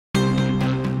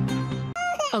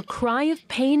A cry of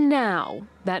pain now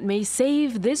that may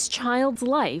save this child's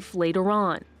life later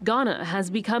on. Ghana has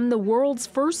become the world's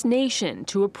first nation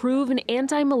to approve an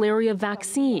anti-malaria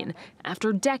vaccine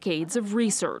after decades of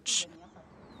research.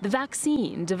 The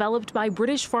vaccine, developed by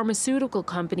British pharmaceutical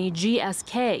company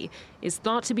GSK, is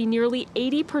thought to be nearly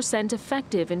 80%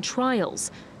 effective in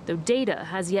trials, though data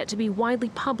has yet to be widely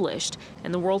published,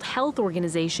 and the World Health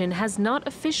Organization has not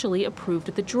officially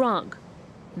approved the drug.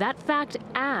 That fact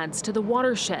adds to the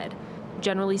watershed.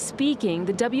 Generally speaking,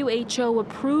 the WHO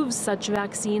approves such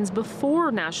vaccines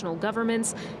before national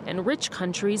governments and rich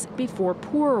countries before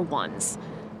poorer ones.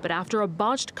 But after a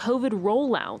botched COVID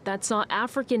rollout that saw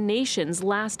African nations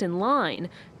last in line,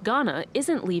 Ghana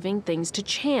isn't leaving things to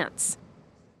chance.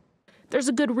 There's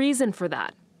a good reason for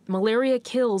that. Malaria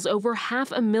kills over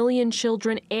 500,000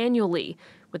 children annually,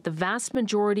 with the vast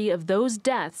majority of those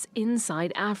deaths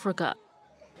inside Africa.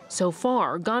 So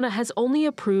far, Ghana has only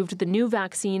approved the new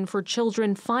vaccine for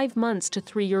children 5 months to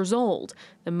 3 years old,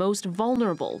 the most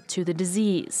vulnerable to the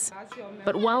disease.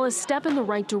 But while a step in the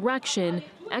right direction,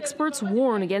 experts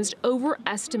warn against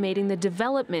overestimating the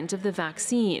development of the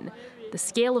vaccine. The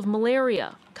scale of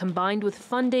malaria, combined with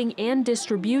funding and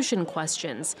distribution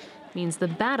questions, means the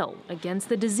battle against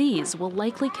the disease will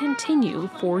likely continue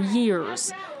for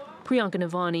years. Priyanka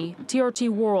Navani, TRT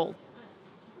World.